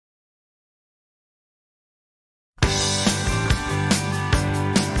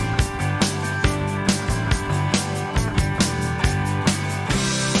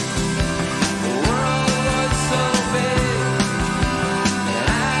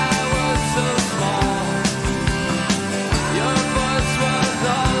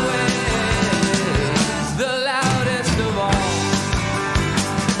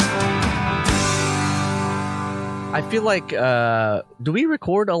feel like do we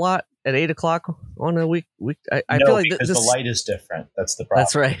record a lot at 8 o'clock on a week? I no, feel like because the light is different. That's the problem.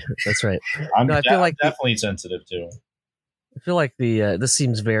 That's right. That's right. I'm definitely sensitive to it. I feel like this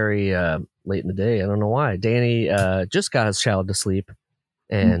seems very late in the day. I don't know why. Danny just got his child to sleep,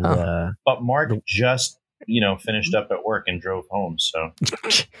 and but Mark just finished up at work and drove home. So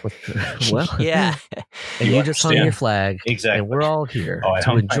well, yeah. And you just hung your flag, exactly, and we're all here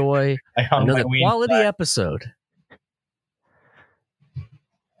to enjoy another quality episode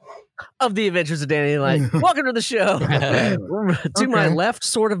of the Adventures of Danny and Light. Welcome to the show. To my left,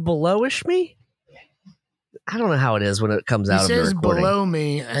 sort of belowish me. I don't know how it is when it comes out of the recording. He says below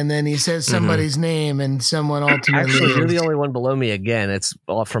me, and then he says somebody's name, and someone ultimately... Actually, you're the only one below me again. It's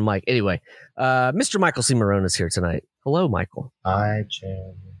all from Mike. Anyway, Mr. Michael C. Maronna is here tonight. Hello, Michael. Hi,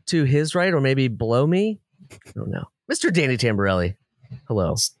 Jim. To his right, or maybe below me? I don't know. Mr. Danny Tamberelli.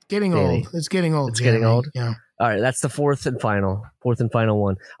 Hello. It's getting old. It's getting old. It's getting old? Yeah. All right, that's the fourth and final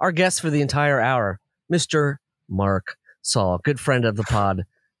one. Our guest for the entire hour, Mr. Mark Saul, good friend of the pod.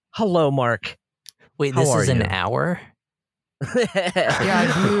 Hello, Mark. Wait, this is an hour?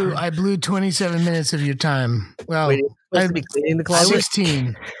 Yeah, I blew 27 minutes of your time. Well, I'd be cleaning the closet.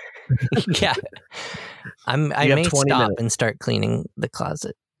 16. Yeah. I may stop minutes. And start cleaning the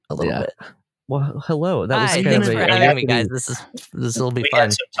closet a little bit. Well, hello. That was thanks for having me, guys. This will be fun. We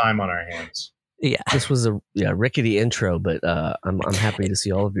had some time on our hands. Yeah. This was a rickety intro, but I'm happy to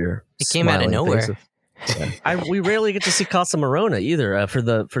see all of your. It came out of nowhere. We rarely get to see Casa Maronna either. For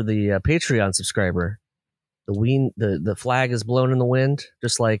the Patreon subscriber, the flag is blown in the wind,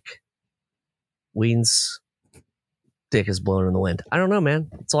 just like Ween's dick is blown in the wind. I don't know, man.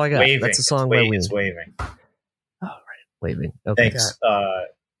 That's all I got. Waving. That's a song by Ween. It's waving. Oh, right, waving. Okay. Thanks.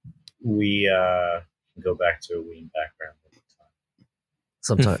 We go back to a Ween background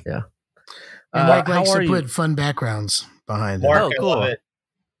sometimes. Yeah. And Mike likes to put fun backgrounds behind it. Mark, I love it.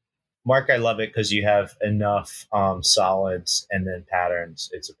 Mark, I love it because you have enough solids and then patterns.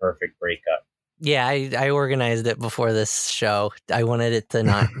 It's a perfect breakup. Yeah, I organized it before this show. I wanted it to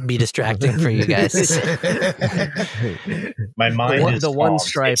not be distracting for you guys. My mind is the one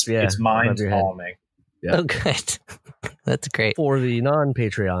stripe. It's mind calming. Yeah. Oh, good. That's great. For the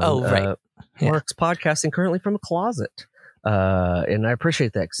non-Patreon. Oh, right. Mark's podcasting currently from a closet. And I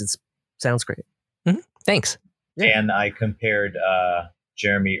appreciate that because it sounds great. Mm-hmm. Thanks. Yeah. And I compared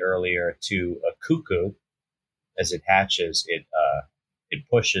Jeremy earlier to a cuckoo. As it hatches, it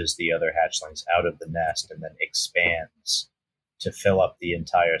pushes the other hatchlings out of the nest and then expands to fill up the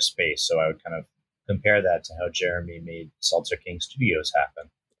entire space. So I would kind of compare that to how Jeremy made Seltzer King Studios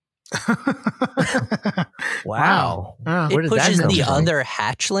happen. Wow. It pushes the other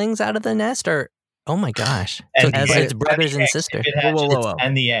hatchlings out of the nest, or oh my gosh. And so it's brothers and sisters. Whoa.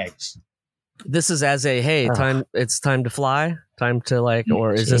 And the eggs. This is as a it's time to fly, time to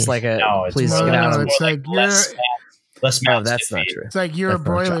or is this like a please get out? No, it's like let's no, that's not true. It's like you're a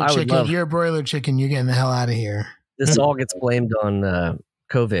broiler chicken. You're a broiler chicken. You're getting the hell out of here. This all gets blamed on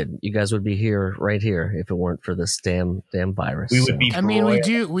COVID. You guys would be here right here if it weren't for this damn virus. We would be. I mean,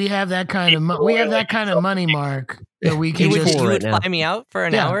 we have that kind of we have that kind of money, Mark. That we can you would fly me out for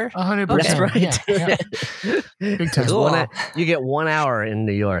an hour. 100%. That's right. Yeah. Big time. Cool. You get 1 hour in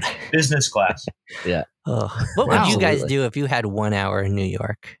New York, business class. Yeah. Oh, what would you guys do if you had 1 hour in New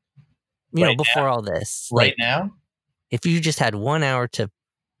York? You know, before all this, right now. If you just had 1 hour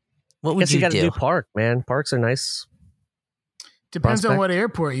what would you got to do? do park, man. Parks are nice. Depends on what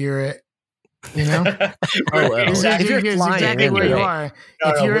airport you're at. You know, if you're flying, exactly where you are.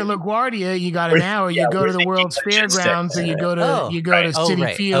 If you're at LaGuardia, you got an hour. You go to the World's Fairgrounds, or you go to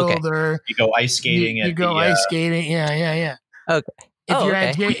City Field, or you go ice skating. You go ice skating. Yeah. Okay.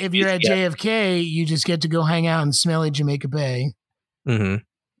 If you're at JFK, you just get to go hang out in smelly Jamaica Bay. Mm-hmm.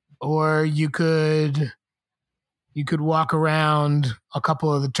 Or you could walk around a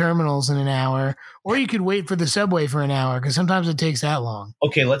couple of the terminals in an hour, or you could wait for the subway for an hour because sometimes it takes that long.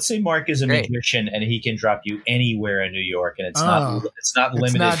 Okay, let's say Mark is a magician and he can drop you anywhere in New York, and it's not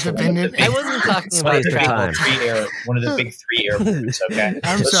limited. Not dependent. I wasn't talking about one of the big three airports. Okay,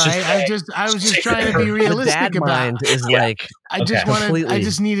 I'm sorry. I was just trying to be realistic about. Is I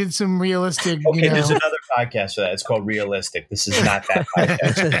just needed some realistic. Okay, there's another podcast for that. It's called Realistic. This is not that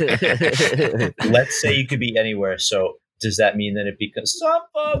podcast. Let's say you could be anywhere. So does that mean that it becomes some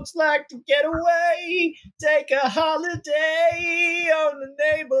folks like to get away, take a holiday on the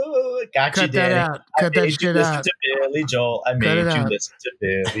neighborhood? Cut that out. Cut that shit out. To Billy Joel. I made you listen to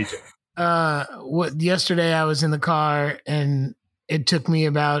Billy Joel. Yesterday I was in the car and it took me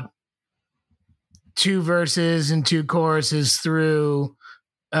about 2 verses and 2 choruses through.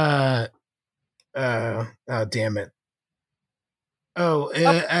 Oh damn it! No.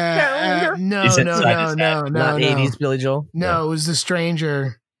 Is it side to side? Not 80s Billy Joel? No, it was The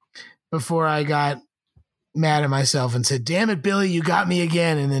Stranger before I got mad at myself and said, "Damn it, Billy, you got me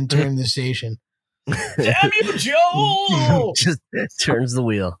again," and then turned the station. Damn you, Joel! Just turns the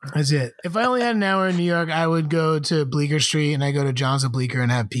wheel. That's it. If I only had an hour in New York, I would go to Bleecker Street and I go to John's of Bleecker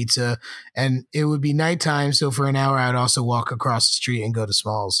and have pizza. And it would be nighttime, so for an hour, I'd also walk across the street and go to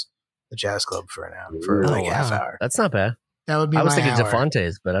Smalls, the jazz club, for an hour, for like a half hour. That's not bad. That would be. I was my thinking hour.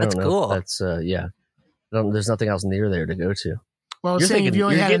 Defonte's, but I don't know. Cool. That's there's nothing else near there to go to. Well, I was saying if you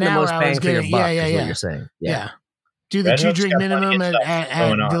only had an hour, I was getting is what you're saying. Yeah. Do the Red 2 Hook's drink got plenty minimum of stuff at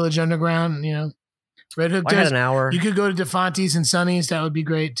going on. Village Underground. You know, Red Hook I had does. an hour. You could go to Defonte's and Sonny's. That would be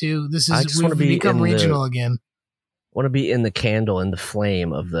great too. I just wanna We've be become in regional again. Want to be in the candle and the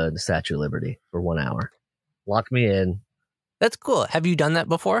flame of the Statue of Liberty for 1 hour. Lock me in. That's cool. Have you done that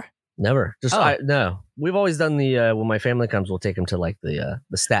before? Never. No. We've always done the when my family comes, we'll take them to like the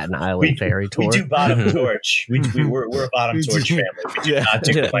Staten Island ferry tour. We do bottom torch. We're a bottom torch family. We do not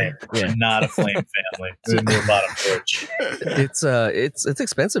do flame. We're not a flame family. We're bottom torch. It's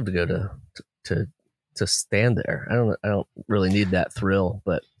expensive to go to stand there. I don't really need that thrill,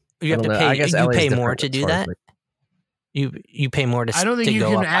 but You have to pay. I guess You LA is pay more different to as do far as, that. like- You pay more to. I don't think to you go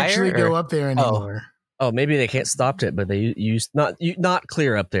can up actually higher, go or- up there anymore. Oh, maybe they can't stop it, but they use not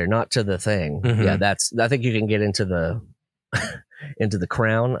clear up there, not to the thing. Mhm. Yeah, I think you can get into the into the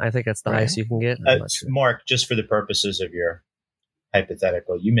crown. I think that's the highest you can get. I'm not sure. Mark, just for the purposes of your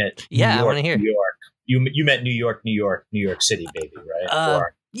hypothetical, you meant Yeah, New I York, wanna hear. New York. You meant New York City, baby, right?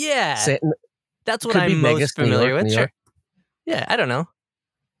 Or, Yeah, that's what Could be I'm most Vegas, New familiar York, with. New Sure. York. Yeah, I don't know.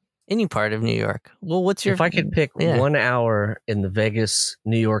 Any part of New York. Well, what's your? If I could pick 1 hour in the Vegas,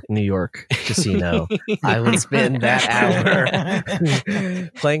 New York casino, I would spend that hour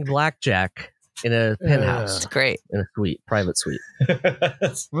playing blackjack in a penthouse, It's great. in a private suite.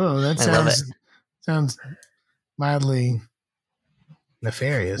 Whoa, that I love sounds mildly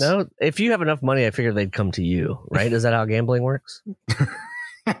nefarious. No, if you have enough money, I figure they'd come to you, right? Is that how gambling works?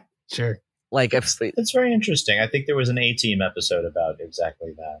 Sure. Like, That's very interesting. I think there was an A-Team episode about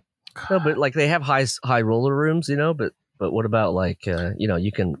exactly that. no, but like they have high roller rooms, but what about like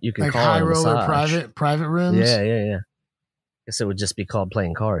you can Like call high it a roller massage. private rooms. Yeah. Guess it would just be called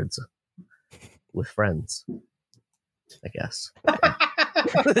playing cards with friends, I guess.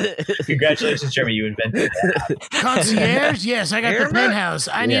 Congratulations, Jeremy. You invented that. Concierge? Yes, I got the penthouse.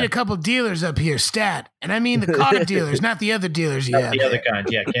 I need Yeah. a couple dealers up here, stat. And I mean the car dealers, not the other dealers Not yet. the other kind.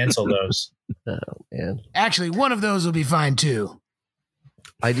 Yeah, cancel those. Oh man, Actually, one of those will be fine too.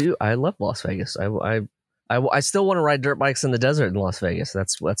 I do. I love Las Vegas. I still want to ride dirt bikes in the desert in Las Vegas.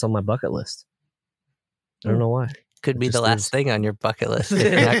 That's on my bucket list. I don't know why. Could be It the just last is. thing on your bucket list. If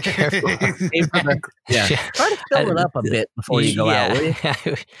you're not careful. Yeah. Try to fill it up a bit before you go out. Will you?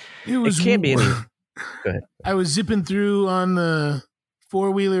 It was It can't be any. Go ahead. I was zipping through on the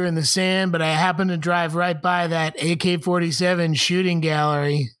 4-wheeler in the sand, but I happened to drive right by that AK-47 shooting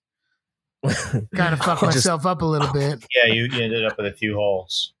gallery. Kind of fucked myself up a little bit. Yeah, you ended up with a few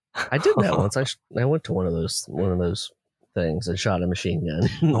holes. I did that once. I went to one of those things and shot a machine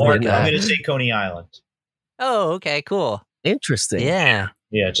gun. Or And, I'm going to say Coney Island. Oh, okay, cool. interesting. Yeah,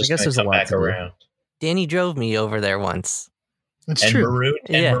 Yeah, just I guess gonna there's a come lot back to do. around. Danny drove me over there once. It's And true.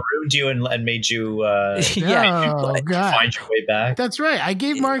 marooned you and made you Yeah. Oh, God. find your way back. That's right. I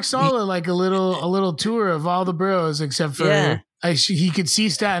gave Mark Saul like a little tour of all the boroughs except for Yeah. he could see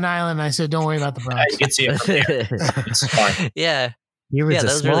Staten Island. And I said, "Don't worry about the I Bronx." can see it from here. It's fine. Yeah. Here is Yeah, a that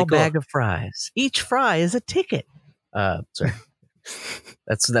was small really cool. bag of fries. Each fry is a ticket. Sorry.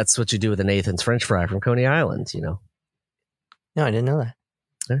 That's what you do with a Nathan's French fry from Coney Island. No, I didn't know that.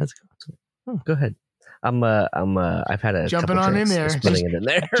 That's cool. Go ahead. I've had a Jumping couple on in drinks, there. just putting it in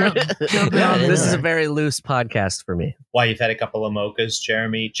there. Jumping on in This is there. a very loose podcast for me. Why, you've had a couple of mochas,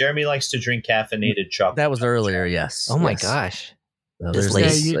 Jeremy? Jeremy likes to drink caffeinated chocolate. That was earlier. Yes. Oh my Yes. gosh. No, This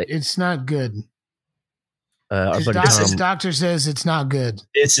there's late. this, It's not good. our His buddy doctor says it's not good.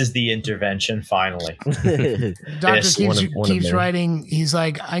 This is the intervention, finally. Tom. Doctor Yes, keeps one of many. writing. He's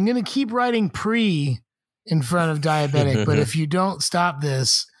like, "I'm going to keep writing pre in front of diabetic, but if you don't stop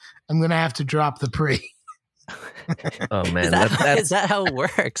this, I'm going to have to drop the pre." Oh man, Is that, that's is that how it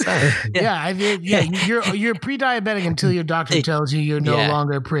works? Huh? Yeah, you're pre-diabetic until your doctor tells you you're no Yeah.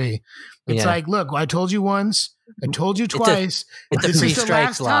 longer pre. It's Yeah. like, look, I told you once, I told you twice. it's a this three is the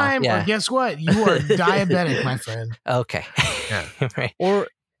strikes last law. time, Yeah. or guess what? You are diabetic, my friend. Okay. Yeah. Right. or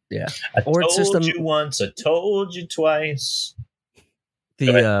I Or it's told just you once, I told you twice. the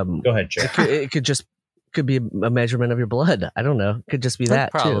Go ahead, Jeremy. it could be a measurement of your blood. I don't know. Could just be That's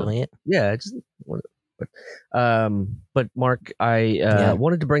that probably too. it. Yeah, just what But Mark, I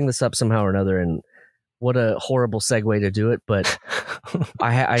wanted to bring this up somehow or another, and what a horrible segue to do it. But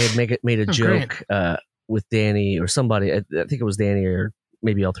I had made a joke with Danny or somebody. I think it was Danny or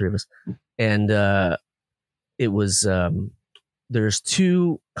maybe all three of us, and it was there's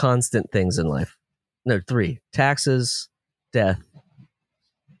two constant things in life. No, three: taxes, death,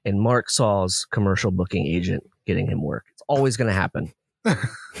 and Mark Saul's commercial booking agent getting him work. It's always going to happen.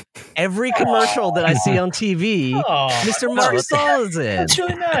 Every commercial that I see on TV, Mr. Mark Saul is in. That's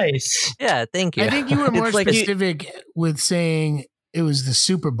really nice. Yeah, thank you. I think you were more specific with saying it was the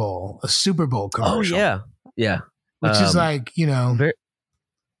Super Bowl, a Super Bowl commercial. Oh, yeah. Which is like,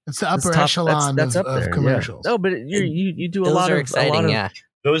 it's the upper echelon of commercials. Yeah. No, but you do Those a lot are of exciting, yeah.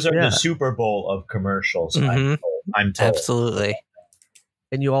 Those are the Super Bowl of commercials. Mm-hmm. I'm told. Absolutely.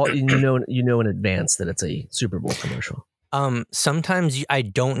 And you know in advance that it's a Super Bowl commercial. Sometimes I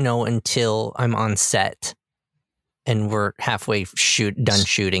don't know until I'm on set and we're halfway done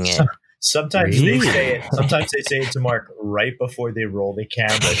shooting it. Sometimes they say it. Sometimes they say it to Mark right before they roll the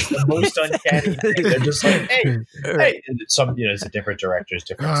camera. It's the most uncanny thing. They're just like, "Hey." And some, it's a different directors,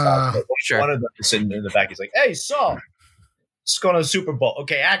 different styles. But sure. One of them is sitting in the back. He's like, "Hey, Saul, it's going to the Super Bowl.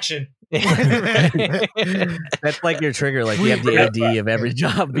 Okay, action." That's like your trigger. Like you have the AD of every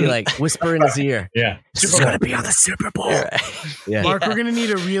job be like whisper in his ear. Yeah, this is going to be on the Super Bowl. Yeah. Mark, we're going to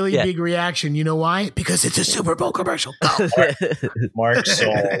need a really big reaction. You know why? Because it's a Super Bowl commercial. Mark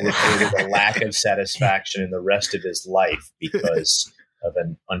Saul reported a lack of satisfaction in the rest of his life because of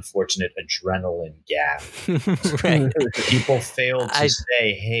an unfortunate adrenaline gap. Right. People failed to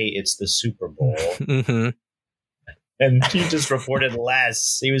say, "Hey, it's the Super Bowl." Mm-hmm. And he just reported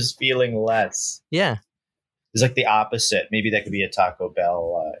less. He was feeling less. Yeah. It's like the opposite. Maybe that could be a Taco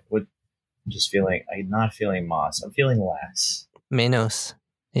Bell. I'm not feeling Moss. I'm feeling less. Menos.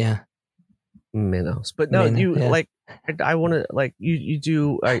 Yeah. Menos. But no, I want to, you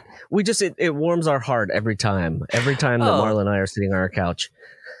do, it warms our heart every time. Every time that Marla and I are sitting on our couch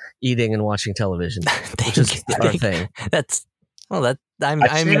eating and watching television. Which is our thing. Not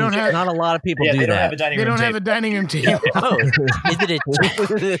a lot of people do they that. They don't have a dining room table. Oh, is it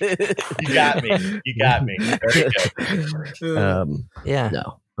You got me. Very good. Yeah.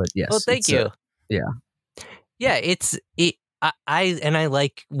 No, but yes. Well, thank you. Yeah. I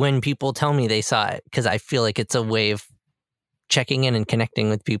like when people tell me they saw it because I feel like it's a way of checking in and connecting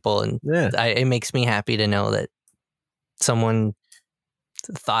with people, and it makes me happy to know that someone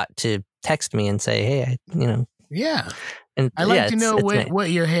thought to text me and say, "Hey, Yeah. And I like to know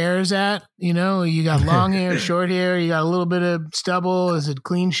what your hair is at. You got long hair, short hair, you got a little bit of stubble. Is it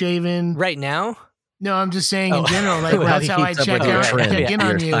clean shaven? Right now? No, I'm just saying in general. Like that's how I check in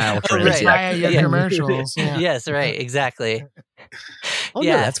on you. Via your commercials. Yeah. Yes, right, exactly.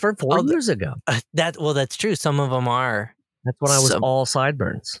 That's for 4 years ago. That's true. Some of them are. That's when I was all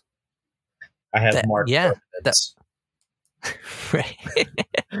sideburns. I have Mark. Yeah. Right.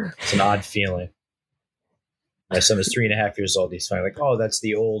 It's an odd feeling. My son is 3.5 years old. He's finally like, "Oh, that's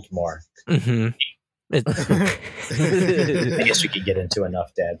the old Mark." Mm-hmm. I guess we could get into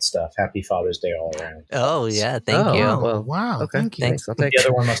enough dad stuff. Happy Father's Day all around. Oh yeah, thank you. Well, wow, okay. Thank you. Thanks. I'll the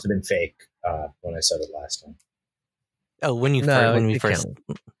other one must have been fake when I said it last time. Oh, when we first.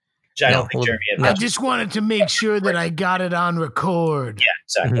 I just wanted to make sure that I got it on record. Yeah,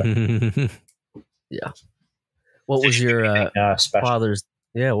 exactly. Yeah. What was your Father's?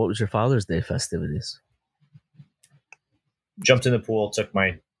 Yeah, what was your Father's Day festivities? Jumped in the pool, took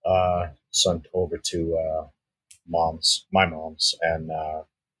my son over to my mom's, and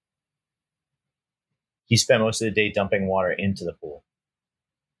he spent most of the day dumping water into the pool.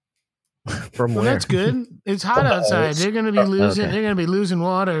 From where? That's good. It's hot outside. They're going to be losing. Okay. They're going to be losing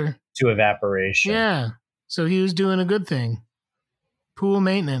water to evaporation. Yeah. So he was doing a good thing. Pool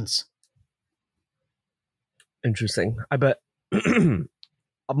maintenance. Interesting. I bet mine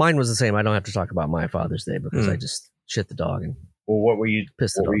was the same. I don't have to talk about my Father's Day because I just shit the dog and what were you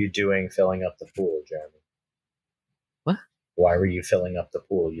doing filling up the pool, Jeremy? What? Why were you filling up the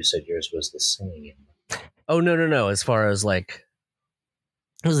pool? You said yours was the same. Oh no. As far as like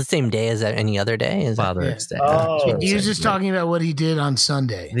it was the same day as any other day. Is Father's Day. Oh, he was just talking about what he did on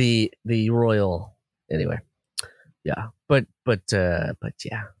Sunday. The royal anyway. Yeah. But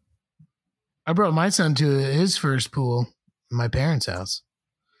yeah. I brought my son to his first pool in my parents' house.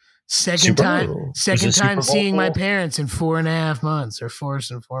 Second time seeing my parents in 4.5 months, or 4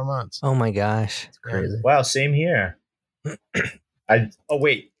 months. Oh my gosh, it's crazy! Wow, same here.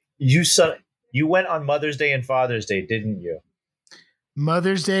 Wait, you went on Mother's Day and Father's Day, didn't you?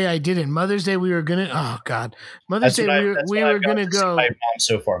 Mother's Day, I didn't. Mother's Day, we were gonna. Oh God, Mother's Day, we were gonna go. My mom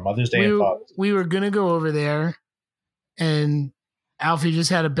so far, Mother's Day and Father's. We were gonna go over there, and Alfie just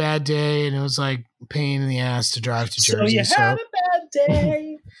had a bad day, and it was like a pain in the ass to drive to Jersey. So you had a bad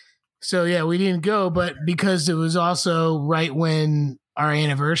day. So yeah, we didn't go, but because it was also right when our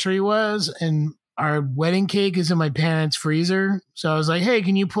anniversary was, and our wedding cake is in my parents' freezer. So I was like, hey,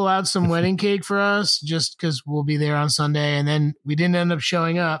 can you pull out some wedding cake for us? Just because we'll be there on Sunday. And then we didn't end up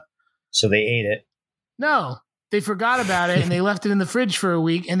showing up. So they ate it. No, they forgot about it and they left it in the fridge for a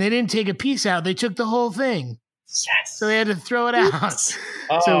week and they didn't take a piece out. They took the whole thing. Yes. So they had to throw it out.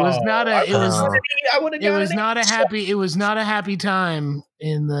 So it was not a happy time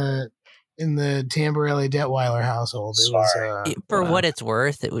in the Tamberelli Detweiler household. It was for what it's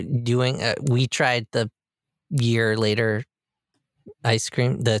worth. We tried the year later ice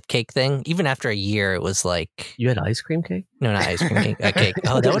cream, the cake thing. Even after a year, it was like you had ice cream cake. No, not ice cream cake. A cake.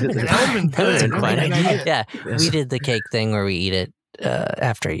 Oh, that would have been good. Yeah, we did the cake thing where we eat it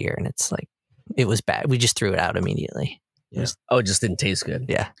after a year, and it's like it was bad. We just threw it out immediately. Yeah. It just didn't taste good.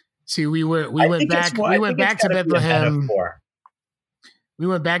 Yeah. See, we went back to Bethlehem. We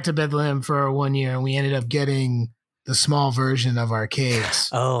went back to Bethlehem for 1 year, and we ended up getting the small version of our cakes.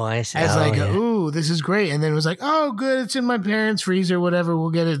 Oh, I see. Ooh, this is great. And then it was like, oh, good, it's in my parents' freezer, whatever, we'll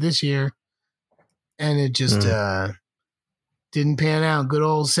get it this year. And it just didn't pan out. Good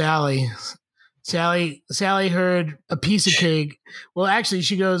old Sally. Sally heard a piece of cake. Well, actually,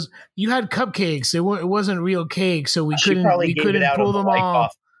 she goes, you had cupcakes. It wasn't real cake, so we couldn't pull them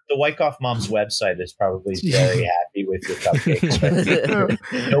off. The Wyckoff Mom's website is probably very happy with your cupcakes.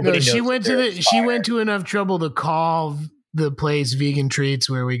 She went to enough trouble to call the place Vegan Treats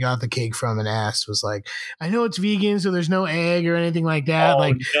where we got the cake from and asked, was like, I know it's vegan, so there's no egg or anything like that.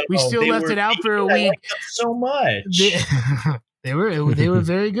 We still left it out for a week. I like them so much. They were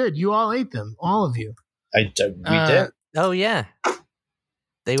very good. You all ate them, all of you. We did. Oh yeah,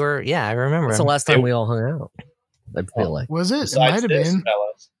 they were. Yeah, I remember. That's the last time we all hung out. I feel like was it? It might have been.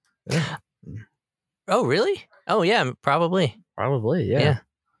 Fellas. Yeah. Oh really? Oh yeah, probably. Yeah.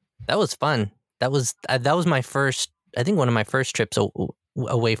 That was fun. That was my first. I think one of my first trips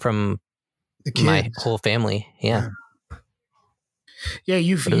away from my whole family. Yeah. Yeah,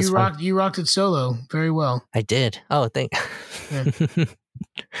 you rocked it solo very well. I did. Oh, thank.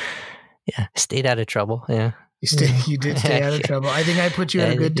 Yeah, stayed out of trouble. Yeah, you did stay out of trouble. I think I put you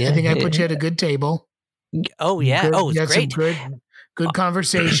at a good. I think I put you at a good table. Oh yeah. It was great. Good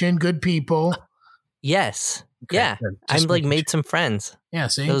conversation. Good people. Yes. Okay, yeah. I made some friends. Yeah.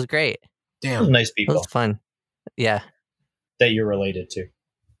 See, it was great. Damn, nice people. It was fun. Yeah. That you're related to.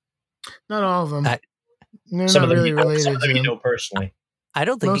 Not all of them. They're some not of them really related. Some of them you know personally. I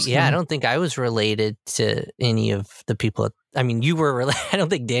don't think. I don't think I was related to any of the people. I mean, you were related. I don't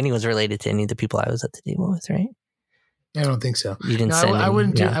think Danny was related to any of the people I was at the table with, right? I don't think so. You didn't. I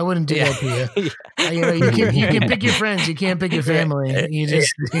wouldn't do that to you. You can pick your friends. You can't pick your family. You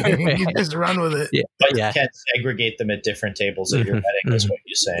just run with it. Yeah. But you can't segregate them at different tables at your wedding. Is what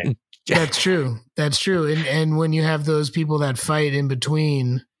you're saying. That's true. And when you have those people that fight in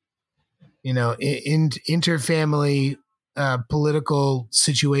between, interfamily political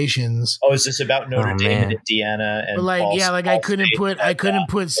situations. Oh, is this about Notre Dame and Indiana? And I couldn't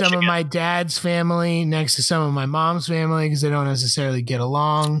put some of my dad's family next to some of my mom's family because they don't necessarily get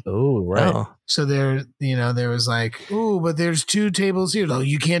along. Oh, right. Oh. So there was like, but there's two tables here. Oh,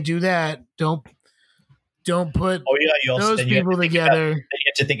 you can't do that. Don't put those people together. You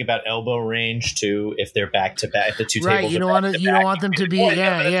have to think about elbow range too. If they're back to back, the two tables. Right, you don't want them to be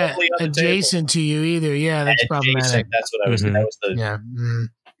adjacent to you either. Yeah, that's problematic. That's what I was. That was the. Yeah.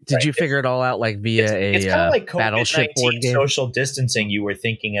 Did you figure it all out via it's kind of like Battleship board game? Social distancing you were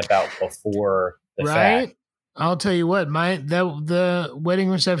thinking about before the fact. I'll tell you what, the wedding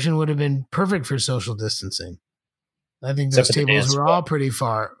reception would have been perfect for social distancing. I think those tables were all pretty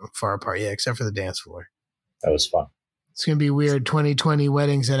far apart. Yeah, except for the dance floor. That was fun. It's going to be weird 2020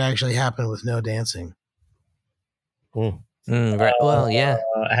 weddings that actually happen with no dancing. Right. Well, yeah.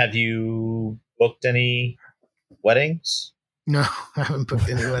 Have you booked any weddings? No, I haven't booked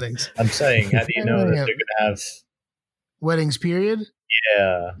any weddings. I'm saying, how do you know that they're going to have weddings? Period.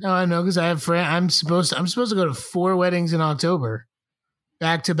 Yeah. No, I know because I have friends. I'm supposed to go to 4 weddings in October,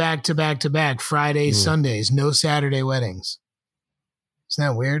 back to back to back to back. Fridays, Sundays, no Saturday weddings. Isn't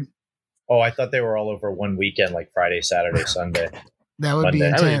that weird? Oh, I thought they were all over one weekend, like Friday, Saturday, Sunday. That would be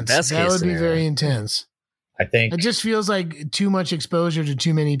intense. That would be very intense. I think it just feels like too much exposure to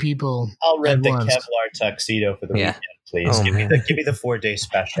too many people. I'll rent the Kevlar tuxedo for the weekend, please. Give me the 4-day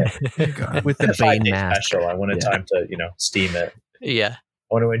special with the Bane mask mask. special. I wanted time to steam it. Yeah.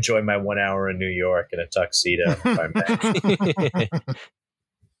 I want to enjoy my 1 hour in New York in a tuxedo.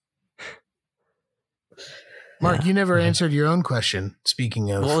 Mark, you never answered your own question.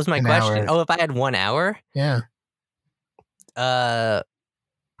 Speaking of, what was my question? Oh, if I had 1 hour? Yeah. Oh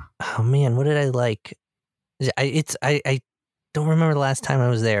man, what did I like? I don't remember the last time I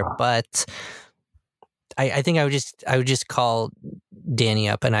was there, but I think I would just call Danny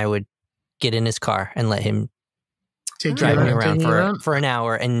up and I would get in his car and let him drive me around for an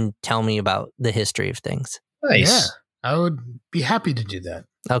hour and tell me about the history of things. Nice. Yeah, I would be happy to do that.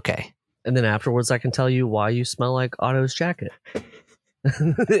 Okay. And then afterwards, I can tell you why you smell like Otto's jacket. No,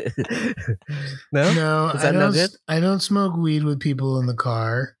 is that no good? I don't smoke weed with people in the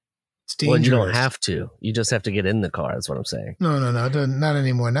car. It's dangerous. Well, you don't have to. You just have to get in the car. That's what I'm saying. No, not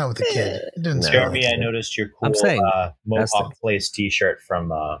anymore. Not with the kid. Jeremy, I noticed your cool Mohawk Place T-shirt from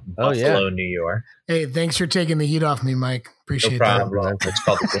Buffalo, New York. Hey, thanks for taking the heat off me, Mike. Appreciate that. It's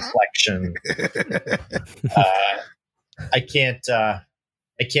called the Reflection.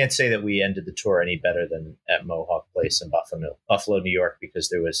 I can't say that we ended the tour any better than at Mohawk Place in Buffalo, New York, because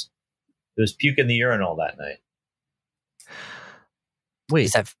there was puke in the urinal that night. Wait,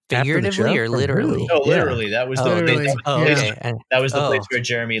 is that figuratively or literally? No, literally. Yeah. That was the place. Okay. That was the place where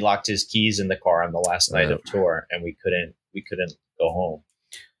Jeremy locked his keys in the car on the last night of tour, and we couldn't go home.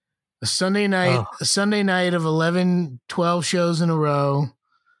 A Sunday night of 11, 12 shows in a row.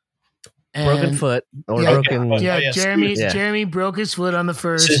 Broken foot. Jeremy broke his foot on the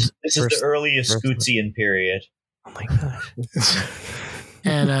first. This is the earliest Scootzian period. Oh my gosh.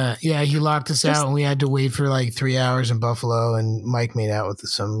 And he locked us out, and we had to wait for like 3 hours in Buffalo. And Mike made out with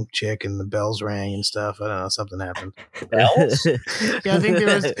some chick, and the bells rang and stuff. I don't know, something happened. Bells? Yeah, I think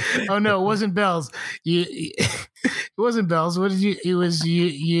there was. Oh no, it wasn't bells. It wasn't bells. What did you? It was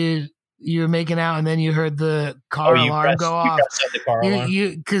you. You were making out, and then you heard the car alarm go off.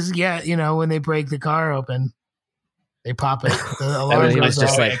 Because when they break the car open, they pop it. The alarm goes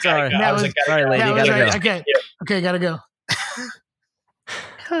off. Sorry, lady, gotta go. Okay, gotta go.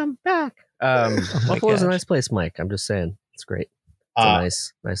 Come back. Buffalo's a nice place, Mike. I'm just saying, it's great.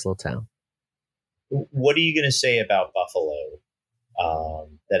 It's a nice little town. What are you going to say about Buffalo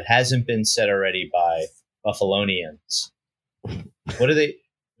that hasn't been said already by Buffalonians? What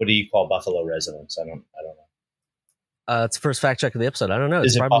do you call Buffalo residents? I don't know. It's the first fact check of the episode. I don't know.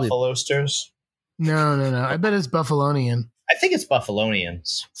 Is it Buffalosters? No. I bet it's Buffalonian. I think it's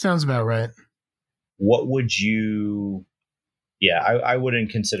Buffalonians. Sounds about right. What would you? Yeah, I wouldn't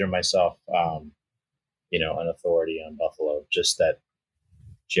consider myself, an authority on Buffalo. Just that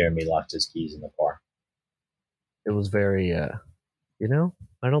Jeremy locked his keys in the car. It was very, I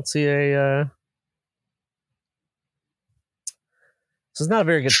don't see a. This is not a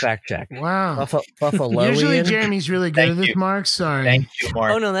very good fact check. Wow. Buffalo. Usually Jeremy's really good at this, Mark. Sorry. Thank you,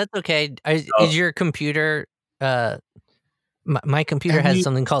 Mark. Oh, no, that's okay. Is your computer... my computer has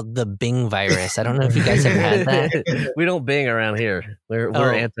something called the Bing virus. I don't know if you guys ever had that. We don't Bing around here.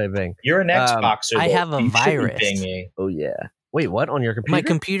 We're anti-Bing. You're an Xboxer. I have a virus. Oh, yeah. Wait, what? On your computer? My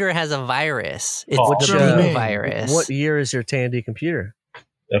computer has a virus. It's the Bing virus. What year is your Tandy computer?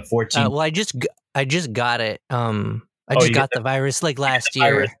 14. Well, I just got it. I just got the virus like last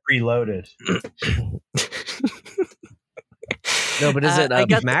year. Virus preloaded. No, but is it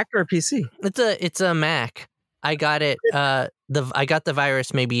a Mac or a PC? It's a Mac. I got it. I got the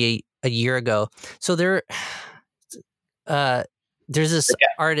virus maybe a year ago. So there's this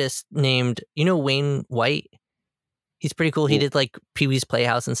artist named Wayne White. He's pretty cool. He did like Pee-wee's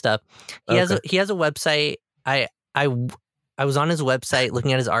Playhouse and stuff. He has a website. I was on his website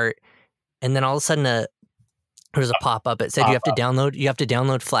looking at his art, and then all of a sudden there was a pop up. It said you have to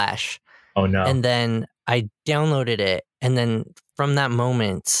download Flash. Oh no! And then I downloaded it, and then from that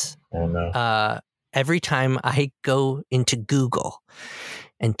moment, every time I go into Google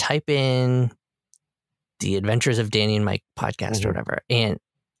and type in the Adventures of Danny and Mike podcast or whatever, and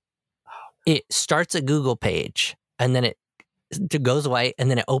it starts a Google page, and then it goes white, and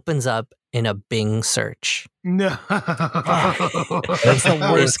then it opens up in a Bing search. No, that's the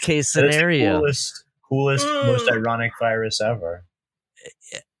worst case scenario. Coolest, most ironic virus ever.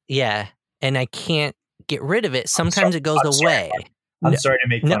 Yeah, and I can't get rid of it. Sometimes it goes away. I'm sorry to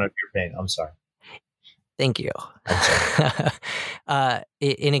make fun of your pain. I'm sorry. Thank you. And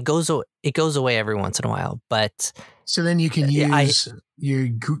it goes away every once in a while, but so then you can use your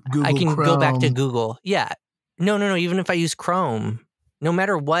Google. I can Chrome. go back to Google. Yeah, no. Even if I use Chrome, no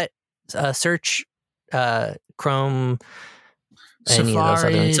matter what search, Chrome.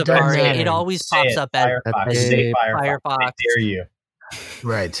 Safari, it always pops up at Firefox. I dare you.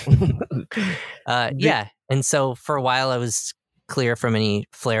 Right. Yeah. And so for a while I was clear from any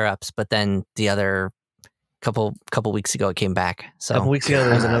flare-ups, but then the other couple weeks ago it came back. So a couple weeks ago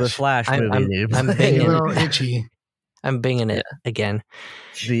there was another Flash movie. I'm a binging, little itchy. I'm binging it again.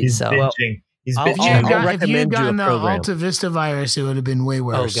 He's binging. He's I'll binging. If you had gotten the program. Alta Vista virus, it would have been way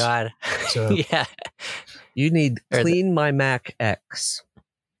worse. Oh God. So Yeah. You need Clean My Mac X.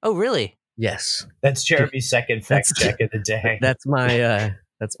 Oh really? Yes. That's Jeremy's second fact check of the day. That's my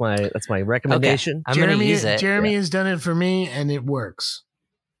recommendation. I'm gonna use it. Jeremy has done it for me, and it works.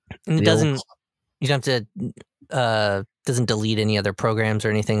 And it doesn't. You don't have to. Doesn't delete any other programs or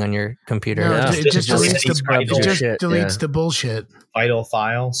anything on your computer. No, Yeah. it just deletes Shit, the bullshit. Vital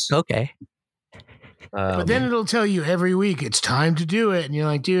files. Okay. But then it'll tell you every week it's time to do it, and you're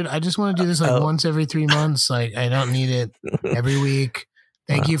like, dude, I just want to do this once every 3 months. Like, I don't need it every week.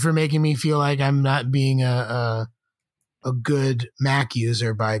 Thank you for making me feel like I'm not being a good Mac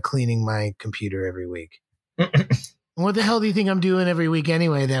user by cleaning my computer every week. What the hell do you think I'm doing every week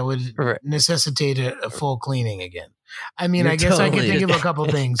anyway that would necessitate a full cleaning again? I mean, I guess I could think of a couple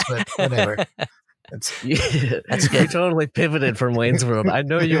things, but whatever. That's good. You totally pivoted from Wayne's World. I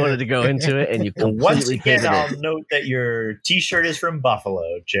know you wanted to go into it, and you completely Once again, pivoted. I'll note that your T-shirt is from Buffalo,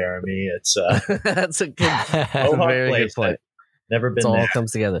 Jeremy. It's that's a very good point. Never been. It all there.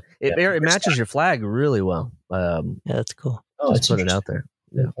 comes together. It matches your flag really well. Yeah, that's cool. Oh, just put it out there.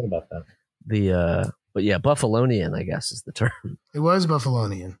 Yeah, what about that? But yeah, Buffalonian, I guess, is the term. It was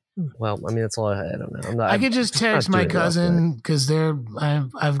Buffalonian. Well, I mean, that's all I don't know. I'm not. I could just text my cousin because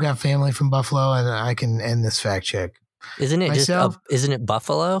I've got family from Buffalo, and I can end this fact check. Isn't it Myself? isn't it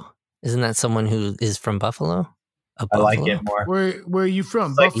Buffalo? Isn't that someone who is from Buffalo? I like it more. Where are you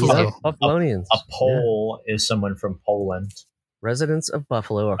from? Like Buffalo. Buffalonians. A Pole is someone from Poland. Residents of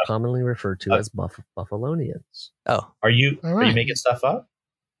Buffalo are commonly referred to as Buffalonians. Oh, Are you right. making stuff up?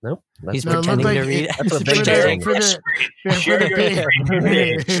 Nope. he's No, it pretending looked to like read. That's what for they the- think. for the- Share your screen.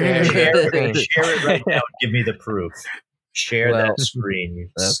 Screen. Share it right now and give me the proof. Share Well, that screen.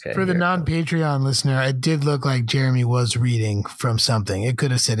 Okay. For the non-Patreon listener, it did look like Jeremy was reading from something. It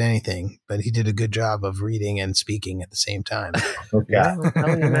could have said anything, but he did a good job of reading and speaking at the same time. Okay. Yeah, I'm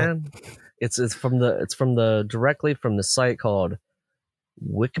telling you, man. It's directly from the site called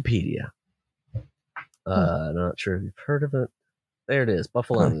Wikipedia. I'm not sure if you've heard of it. There it is,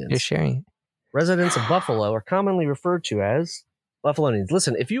 Buffalonians. You're sharing. Residents of Buffalo are commonly referred to as Buffalonians.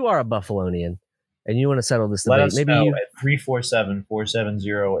 Listen, if you are a Buffalonian and you want to settle this Let debate, us maybe know you at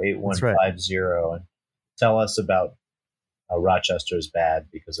 347-470-8150 and tell us about how Rochester is bad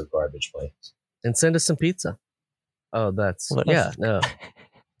because of garbage plates. and send us some pizza. Oh, that's What yeah, else? no.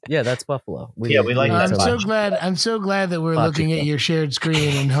 Yeah, that's Buffalo. We like that I'm so much. glad. I'm so glad that we're looking at your shared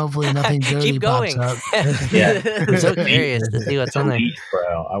screen and hopefully nothing dirty Keep pops going. up. Yeah. I'm so curious to see what's on there. Delete,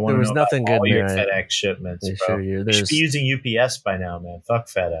 bro. I want There to was know nothing about all good your there. FedEx shipments, Yeah, bro. sure, You should there's be using UPS by now, man. Fuck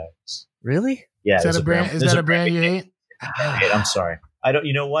FedEx. really? Yeah, Is there's that a brand? Is there's that a brand you hate? Wait, I'm sorry. I don't.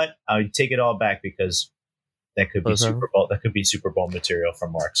 You know what? I take it all back because that could be What's that? Super Bowl. That could be Super Bowl material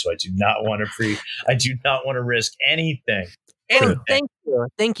from Mark. So I do not want to I do not want to risk anything.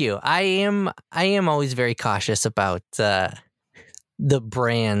 Thank you. I am always very cautious about the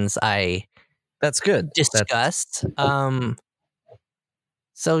brands I That's good. discussed.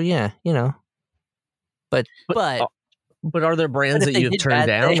 So yeah, but But are there brands if that they you've did turned bad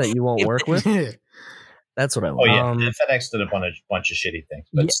down things- that you won't work with? That's what I Oh want. yeah, Um, FedEx did a bunch of shitty things.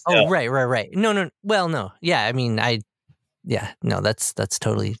 But still, oh right. No. Well, no. Yeah, I mean, that's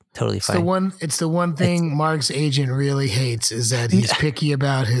totally It's fine. It's the one thing Mark's agent really hates is that he's picky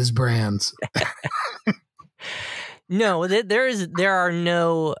about his brands. No, there are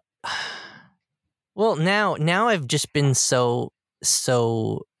no. Well, now I've just been so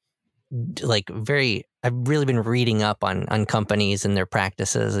like I've really been reading up on companies and their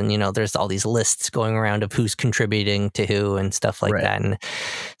practices, and there's all these lists going around of who's contributing to who and stuff like Right. that. And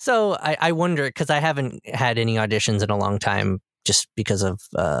so I wonder, because I haven't had any auditions in a long time just because of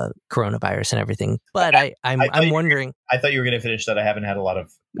coronavirus and everything. But I'm wondering. I thought you were going to finish that. I haven't had a lot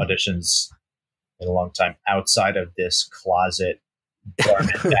of auditions in a long time outside of this closet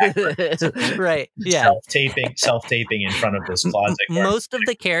garment background. Right. Yeah. Self-taping in front of this closet. Most of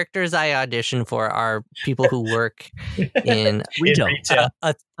the characters I audition for are people who work in Retail.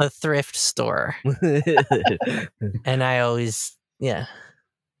 a thrift store, and I always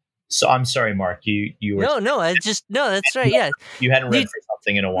So I'm sorry, Mark. You were no. That's right. Yeah. you hadn't read for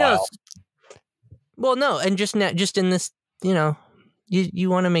something in a while. Well, no, and just in this, you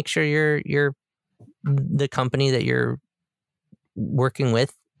want to make sure you're the company that you're working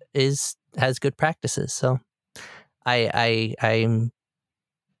with has good practices. So I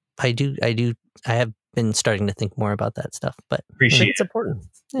have been starting to think more about that stuff. But I Appreciate think it. it's important.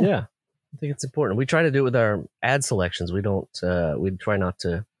 Yeah. I think it's important. We try to do it with our ad selections. We don't. We try not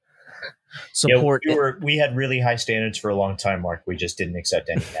to support. We had really high standards for a long time, Mark. We just didn't accept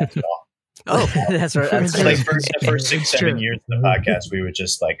any ads at all. Oh, that's right. That's Like right. the first 6-7 years of the podcast, we were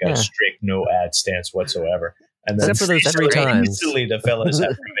just like a strict no ad stance whatsoever. And then Except for those 3 times. recently the fellas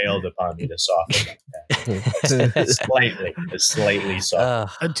have prevailed upon me to soften that. slightly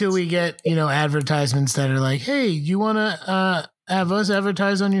soft. Until we get, advertisements that are like, hey, you want to have us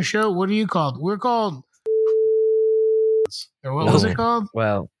advertise on your show? What are you called? We're called. Or what was it called?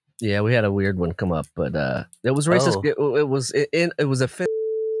 Well, yeah, we had a weird one come up, but it was racist. It was a.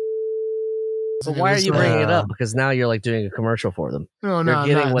 But why are you bringing it up? Because now you're like doing a commercial for them. No, they're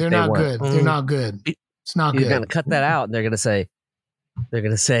getting what they're they not want. good. They're not good. It's not good. You're gonna cut that out, and they're gonna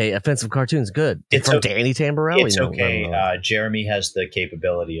say offensive cartoons good. It's from okay. Danny Tamberelli. It's okay. Jeremy has the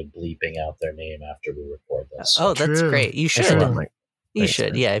capability of bleeping out their name after we record this. Oh, that's great. You should. You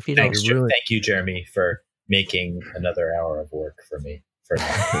should. Yeah. If you don't. Thank you, Jeremy, for making another hour of work for me. For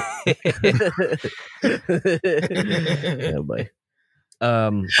Oh boy.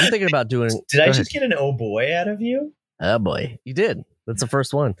 I'm thinking about doing. Did I just get an oh boy out of you? Oh boy, you did. That's the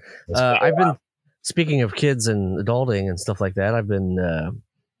first one. I've been speaking of kids and adulting and stuff like that. I've been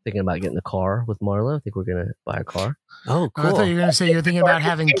thinking about getting a car with Marla. I think we're gonna buy a car. Oh, cool. I thought you were gonna say you're thinking about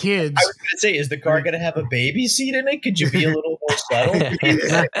having kids. I was gonna say, is the car gonna have a baby seat in it? Could you be a little more subtle? Give me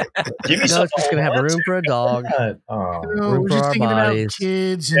No, it's just gonna have a room for a dog. We're just thinking about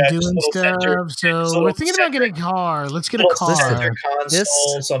kids and doing stuff. So we're thinking about getting a car. Let's get a car. Center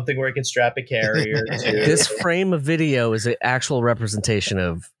console, something where it can strap a carrier to. This frame of video is an actual representation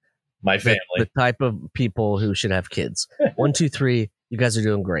of my family, the type of people who should have kids. 1, 2, 3. You guys are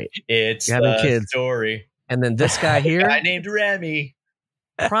doing great. It's You're having kids. Story. And then this guy here, a guy named Remy,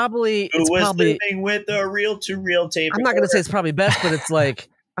 probably living with a reel-to-reel tape. I'm not going to say it's probably best, but it's like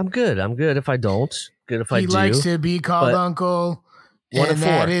I'm good. I'm good if I don't. Good if I do. He likes to be called uncle. And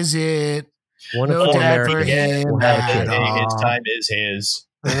that is it. 1 of 4 Americans. His time is his.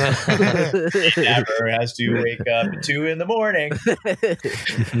 He never has to wake up at 2 a.m.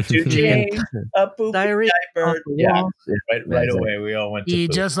 to change a poop diaper. Yeah, right away. We all went to He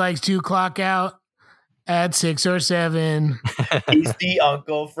poop. just likes to clock out at 6 or 7. He's the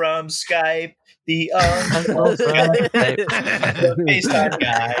uncle from Skype. The uncle from Skype. The FaceTime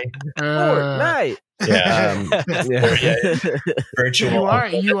guy. Fortnite. Yeah. Virtual.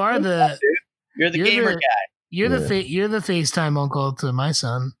 You're the gamer guy. You're the FaceTime uncle to my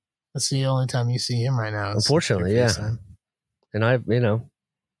son. That's the only time you see him right now. Unfortunately, yeah. And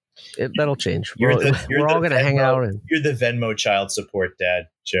that'll change. We're all going to hang out. You're the Venmo child support dad,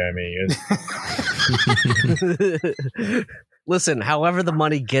 Jeremy. Listen, however the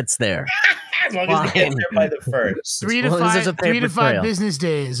money gets there. As long as it gets there by the 1st. 3 to 5 business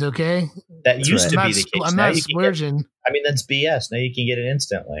days, okay? That used to be the case. I'm not splurging. That's BS. Now you can get it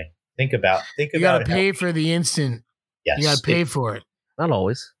instantly. Think about you got to pay for the instant. Yes. You got to pay for it. Not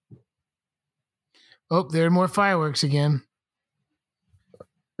always. Oh, there are more fireworks again.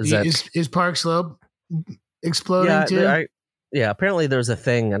 Is Park Slope exploding too? Apparently there's a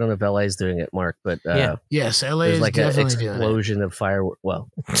thing. I don't know if LA is doing it, Mark, but yes, LA is like definitely an explosion of fireworks. Well,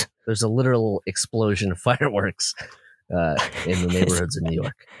 there's a literal explosion of fireworks in the neighborhoods in New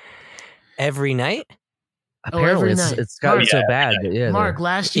York every night. Apparently, it's gotten so bad. Mark,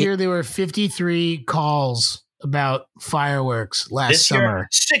 last year there were 53 calls about fireworks last summer.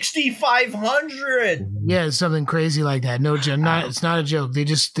 6,500. Yeah, it's something crazy like that. No joke. It's not a joke.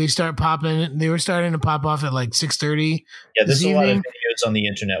 They start popping. They were starting to pop off at like 6:30. Yeah, there's a lot of videos on the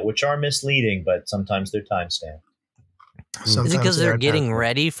internet which are misleading, but sometimes they're timestamped. Is it because they're getting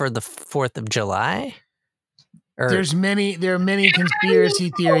ready for the 4th of July? There are many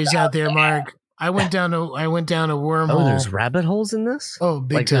conspiracy theories out there, Mark. I went down a wormhole. Oh, there's rabbit holes in this? Oh,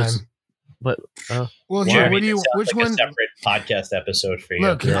 big time. But well, here, which one? A separate podcast episode for you.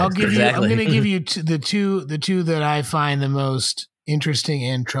 Look, I'm going to give you the two that I find the most interesting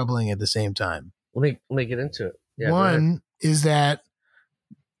and troubling at the same time. Let me get into it. Yeah, one is that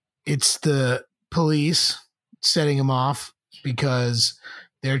it's the police setting them off because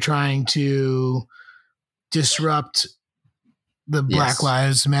they're trying to disrupt the Black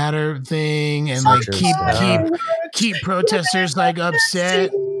Lives Matter thing and like keep protesters like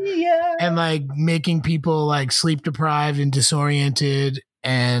upset and like making people like sleep deprived and disoriented,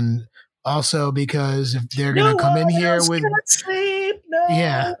 and also because if they're gonna come in here with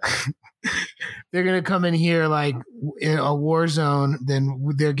they're going to come in here like in a war zone.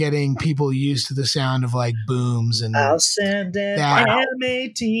 Then they're getting people used to the sound of like booms and. I'll send an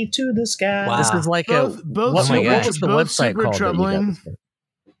MAT to the sky. Wow. This is like both what was the website called? Troubling.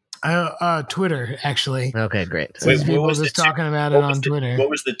 Twitter, actually. Okay, great. Wait, people just talking about it on Twitter. What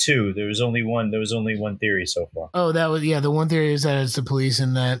was the two? There was only one theory so far. Oh, that was the one theory is that it's the police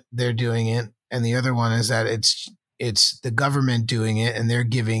and that they're doing it, and the other one is that it's the government doing it, and they're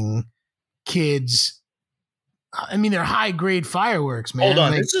giving kids. I mean, they're high grade fireworks, man. Hold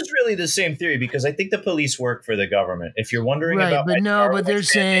on, this is really the same theory because I think the police work for the government. If you're wondering about, but they're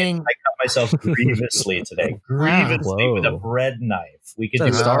saying I cut myself grievously today, with a bread knife. We could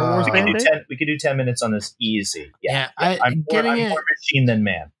do Star Wars. We could do 10 minutes on this easy. I'm more machine than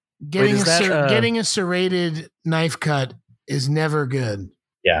man. Getting a serrated knife cut is never good.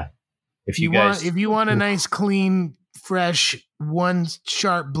 Yeah, if you want a nice, clean, fresh, one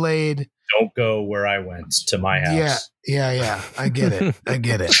sharp blade. Don't go where I went to my house. Yeah. I get it. Thank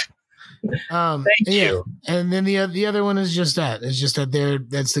you. And then the other one is just that. It's just that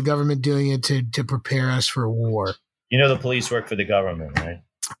that's the government doing it to prepare us for war. You know, the police work for the government, right?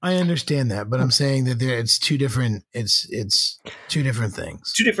 I understand that, but I'm saying that it's two different. It's two different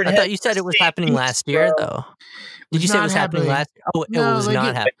things. Two different. I thought you said it was happening last year, though. Did you say it was happening last? Oh, it was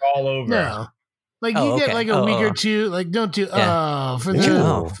not happening all over. No. Like you get like a week or two, like don't do for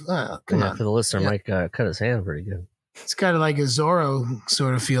the come on for the listener. Mike cut his hand pretty good. It's got like a Zorro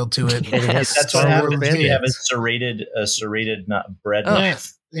sort of feel to it. That's what happens when you have a serrated bread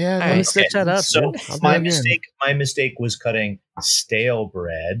knife. Yeah, let me stitch that up. So my mistake was cutting stale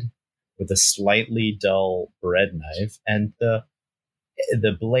bread with a slightly dull bread knife, and the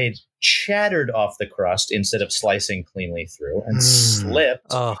blade shattered off the crust instead of slicing cleanly through and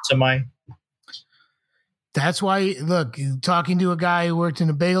slipped to my. That's why, look, talking to a guy who worked in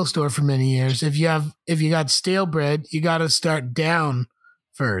a bagel store for many years, if you got stale bread, you got to start down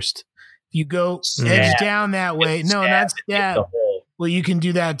first. You go edge down that way. No, not stab. Well, you can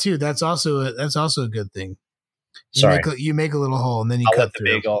do that too. That's also a good thing. You make a little hole and then you cut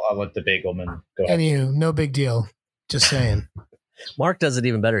through. I'll let the bagelman go ahead. Anywho, no big deal. Just saying. Mark does it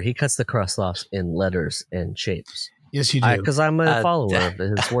even better. He cuts the crust off in letters and shapes. Yes, you do. Because I'm a follower of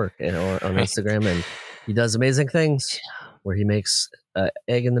his work on Instagram, and he does amazing things where he makes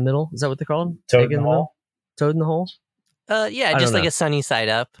egg in the middle. Is that what they're called? Toad in the hole? Toad in the hole? Yeah, just like a sunny side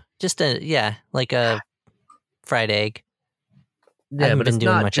up. Just like a fried egg. Yeah, but it's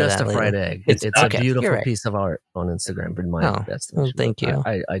not just a fried egg. It's a beautiful piece of art on Instagram. In my estimation. Thank you.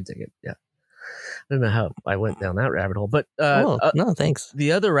 I dig it. Yeah. I don't know how I went down that rabbit hole, but no, thanks.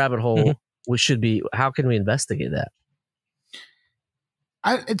 The other rabbit hole should be, how can we investigate that?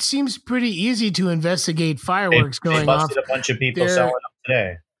 It seems pretty easy to investigate fireworks going off. They busted a bunch of people selling them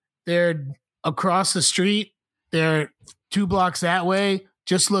today. They're across the street. They're 2 blocks that way.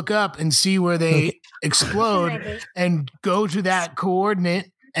 Just look up and see where they explode and go to that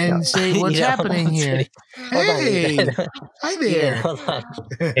coordinate and say, what's happening here? Hey, hi there. Hold on.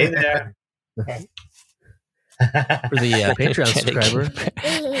 Hey there. For the Patreon subscriber.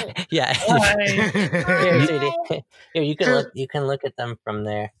 Yeah. Here, you can look at them from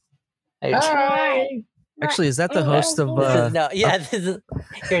there. Hi. Actually, is that the host of this is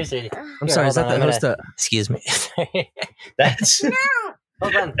here, sweetie. I'm sorry, is that the host of excuse me. That's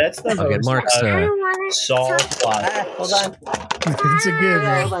hold on. That's the host Mark's Saul plot. Hold on. It's a good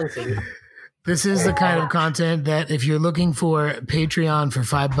one. Hold on, sweetie. This is the kind of content that if you're looking for Patreon for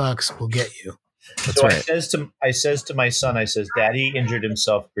 $5 will get you. That's right. I says to my son, Daddy injured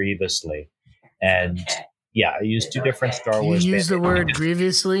himself grievously. And yeah, I used 2 different Star Wars. You use the word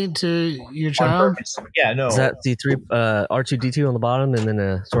grievously to your child? Yeah, no. Is that R2D2 on the bottom and then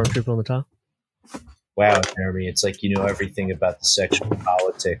a stormtrooper on the top? Wow, Jeremy, it's like you know everything about the sexual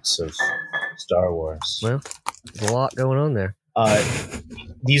politics of Star Wars. Well, there's a lot going on there.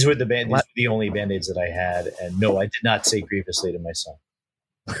 These were the only Band-Aids that I had, and no, I did not say grievously to my son.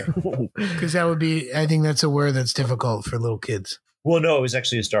 Because that would be, I think that's a word that's difficult for little kids. Well, no, it was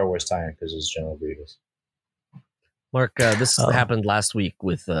actually a Star Wars tie-in because it was General Grievous. Mark, this happened last week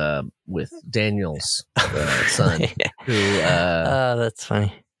with Daniel's son, who that's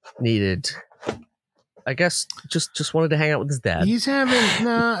funny. Needed, I guess, just wanted to hang out with his dad. He's having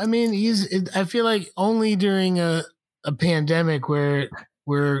I feel like only during a pandemic where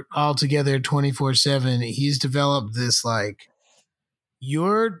we're all together 24/7, he's developed this like,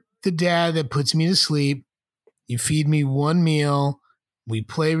 you're the dad that puts me to sleep. You feed me one meal. We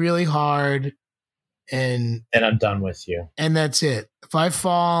play really hard. And I'm done with you. And that's it. If I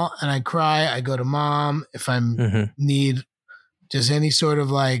fall and I cry, I go to mom. If I need just any sort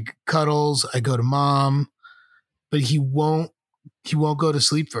of like cuddles, I go to mom, but he won't go to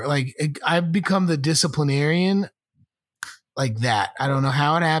sleep for like, I've become the disciplinarian like that. I don't know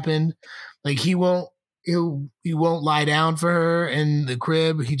how it happened. Like he won't lie down for her in the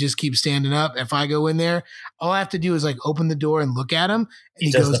crib. He just keeps standing up. If I go in there, all I have to do is like open the door and look at him, and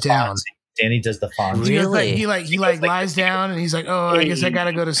he goes down. Danny does the font. Really? He lies down and he's like, oh, I guess I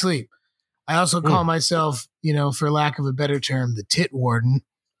gotta go to sleep. I also call myself, for lack of a better term, the tit warden,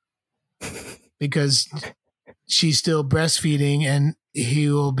 because she's still breastfeeding and he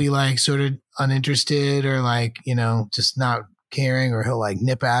will be like sort of uninterested or like, just not caring, or he'll like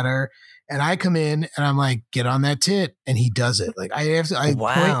nip at her. And I come in and I'm like, get on that tit. And he does it. Like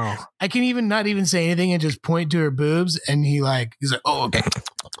wow. point. I can not even say anything and just point to her boobs. And he's like, oh, okay.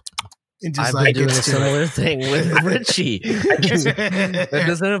 And just I've been doing a similar thing with Richie. That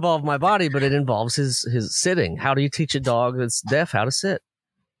doesn't involve my body, but it involves his sitting. How do you teach a dog that's deaf how to sit?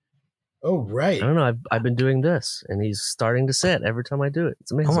 Oh, right. I don't know. I've been doing this, and he's starting to sit every time I do it.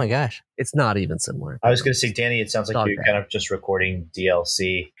 It's amazing. Oh my gosh. It's not even similar. I was going to say, Danny, it sounds like you're kind of just recording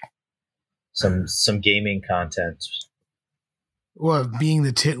DLC. Some gaming content. What, being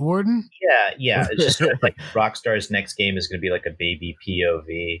the tit warden? Yeah. It's just sort of like Rockstar's next game is going to be like a baby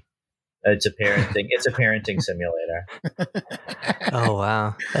POV. It's a parenting simulator. Oh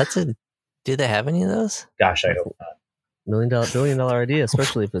wow, do they have any of those? Gosh, I hope not. Billion dollar idea,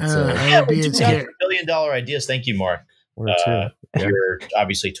 especially if it's $1 billion ideas. Thank you, Mark. You're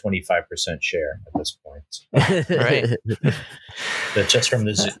obviously 25% share at this point, right? But just from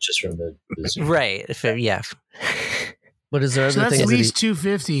the Zoom. Right? Yeah. But is there other that's things? At least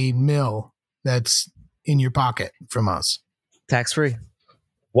 $250 million that's in your pocket from us, tax free.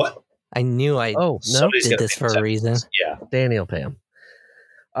 What? I knew I did this for a reason. Yeah, Danny will pay him.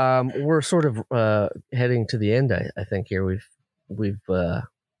 We're sort of heading to the end. I think here we've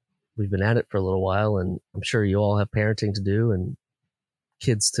been at it for a little while, and I'm sure you all have parenting to do and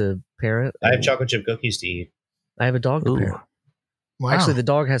kids to parent. I have chocolate chip cookies to eat. I have a dog to parent. Wow. Actually, the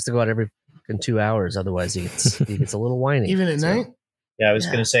dog has to go out every 2 hours, otherwise he gets a little whiny. Even at night? Yeah, I was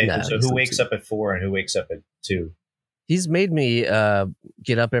going to say. No, so who wakes up at 4 and who wakes up at 2? He's made me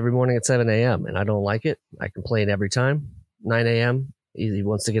get up every morning at 7 a.m. and I don't like it. I complain every time. 9 a.m. He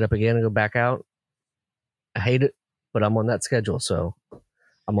wants to get up again and go back out. I hate it, but I'm on that schedule, so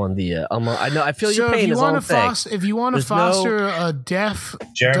I'm on the. I know. I feel your pain. If you want to foster a deaf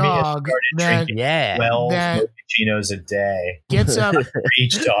dog that cappuccinos a day, gets up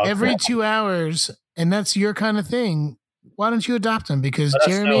each dog every 2 hours, and that's your kind of thing, why don't you adopt him? Because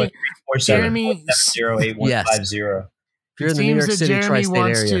Jeremy, yes. If you're in the New York City tri-state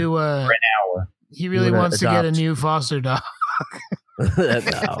area for an hour, he really wants to get a new foster dog.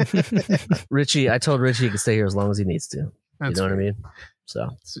 No. Richie, I told Richie he can stay here as long as he needs to. You know what I mean? So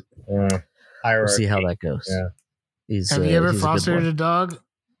we'll see how that goes. Yeah. Have you ever fostered a dog,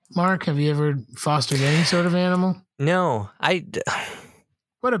 Mark? Have you ever fostered any sort of animal? No,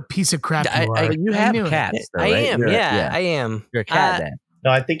 What a piece of crap you are. You have cats. Though, right? I am. I am. You're a cat dad.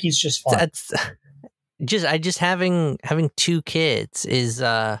 No, I think he's just fine. Just having 2 kids is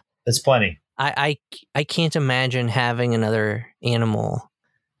that's plenty. I can't imagine having another animal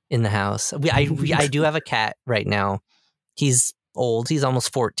in the house. I do have a cat right now. He's old. He's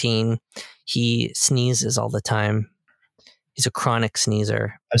almost 14. He sneezes all the time. He's a chronic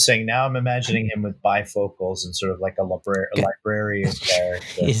sneezer. I'm saying now I'm imagining him with bifocals and sort of like a librarian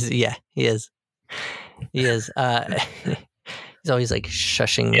character. He is. He is. He's always like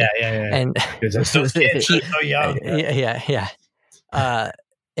shushing me. Yeah. And because those kids are so young. Yeah.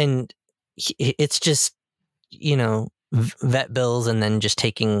 And it's just, vet bills and then just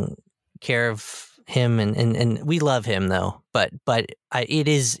taking care of him and we love him though, but it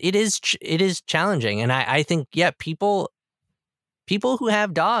is challenging. And I think, people who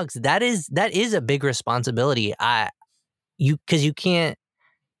have dogs, that is a big responsibility. Because you can't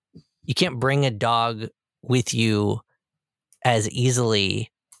bring a dog with you as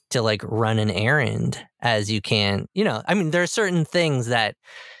easily to like run an errand as you can. There are certain things that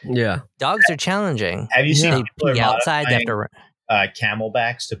dogs are challenging. Have you seen people outside? They have to run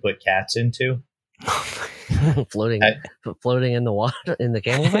camelbacks to put cats into? floating in the water in the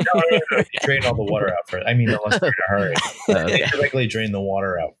camelback. No, you drain all the water out first. Unless they're in a hurry. They typically drain the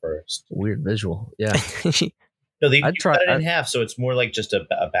water out first. Weird visual. Yeah. No, you cut it in half, so it's more like just a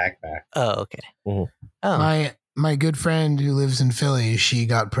backpack. Oh, okay. Mm-hmm. Oh. My good friend who lives in Philly, she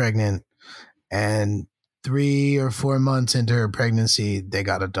got pregnant, and 3 or 4 months into her pregnancy, they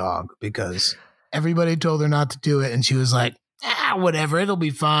got a dog because everybody told her not to do it, and she was like, whatever, it'll be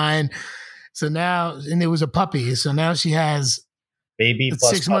fine. So now, and it was a puppy, so now she has Baby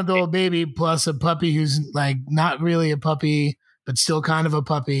plus 6-month-old baby plus a puppy who's like not really a puppy, but still kind of a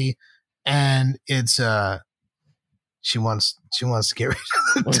puppy. And it's she wants to get rid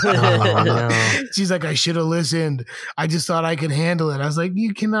of the dog. No. She's like, I should have listened. I just thought I could handle it. I was like,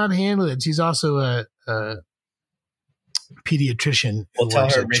 you cannot handle it. She's also a pediatrician. We'll tell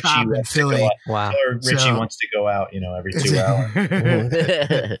her Richie wants to go out. Wow. Tell her Richie wants to go out, every 2 hours.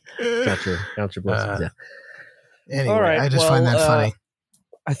 Count your blessings. Yeah. Anyway, All right, I just find that funny.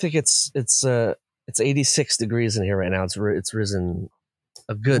 I think it's 86 degrees in here right now. It's risen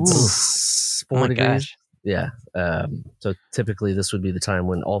a good 4 degrees. Gosh. Yeah. So typically this would be the time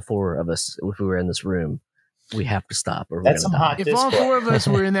when all four of us, if we were in this room, we have to stop. Or That's some hot. If all four of us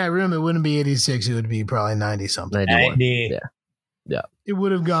were in that room, it wouldn't be 86. It would be probably 90 something. 90. Yeah. It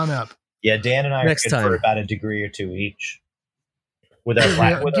would have gone up. Yeah, Dan and I Next are good time. for about a degree or two each. With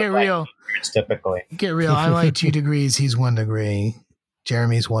our Get real. Typically. Get real. I'm like 2 degrees. He's 1 degree.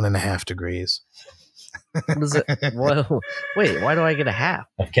 Jeremy's 1.5 degrees. What is it? Whoa. Wait, why do I get a half?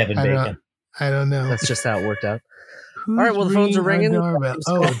 Of Kevin Bacon. I don't know. That's just how it worked out. Who's All right, well, the phones are ringing. Oh,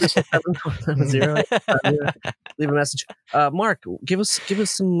 it's 770. Leave a message. Mark, give us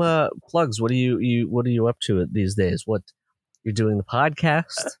some plugs. What are you up to these days? What you're doing the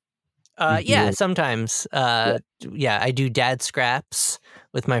podcast? Sometimes. I do Dad Scraps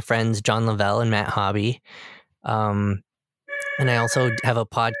with my friends John Lavelle and Matt Hobby. And I also have a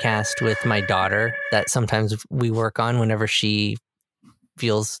podcast with my daughter that sometimes we work on whenever she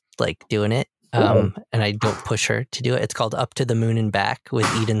feels like doing it. And I don't push her to do it. It's called Up to the Moon and Back with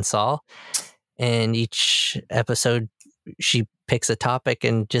Eden Saul. And each episode, she picks a topic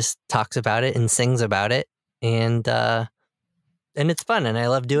and just talks about it and sings about it. And it's fun, and I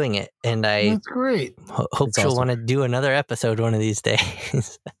love doing it. And that's great. Hope It's she'll awesome. want to do another episode one of these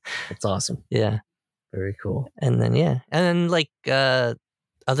days. It's awesome. Yeah. Very cool. And then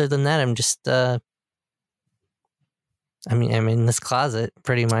other than that, I'm just I'm in this closet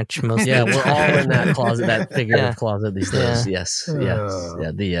pretty much most Yeah, of the we're time. all in that closet, that figurative Yeah. closet these days. Yeah. Yes.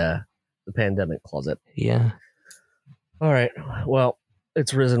 Yeah, the pandemic closet. Yeah. All right. Well,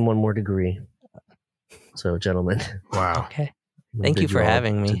 it's risen 1 more degree. So, gentlemen, Wow. Okay. I'm Thank gonna you bid for all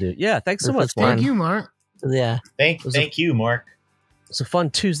having me. to do. Yeah, thanks so This much, was Mark. fun. Thank you, Mark. Yeah. Thank you, Mark. It's a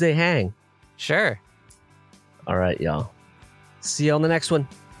fun Tuesday hang. Sure. All right, y'all. See you on the next one.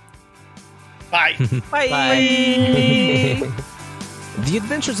 Bye. Bye. The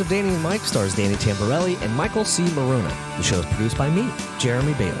Adventures of Danny and Mike stars Danny Tamberelli and Michael C. Maronna. The show is produced by me,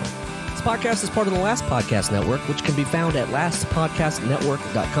 Jeremy Balon. This podcast is part of the Last Podcast Network, which can be found at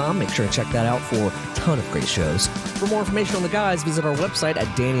lastpodcastnetwork.com. Make sure to check that out for a ton of great shows. For more information on the guys, visit our website at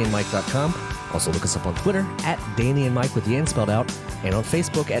dannyandmike.com. Also look us up on Twitter at Danny and Mike with the N spelled out, and on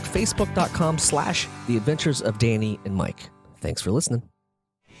Facebook at facebook.com/The Adventures of Danny and Mike. Thanks for listening.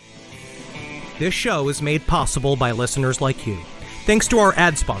 This show is made possible by listeners like you. Thanks to our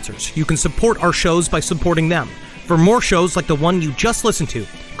ad sponsors, you can support our shows by supporting them. For more shows like the one you just listened to,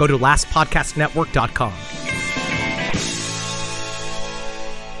 go to lastpodcastnetwork.com.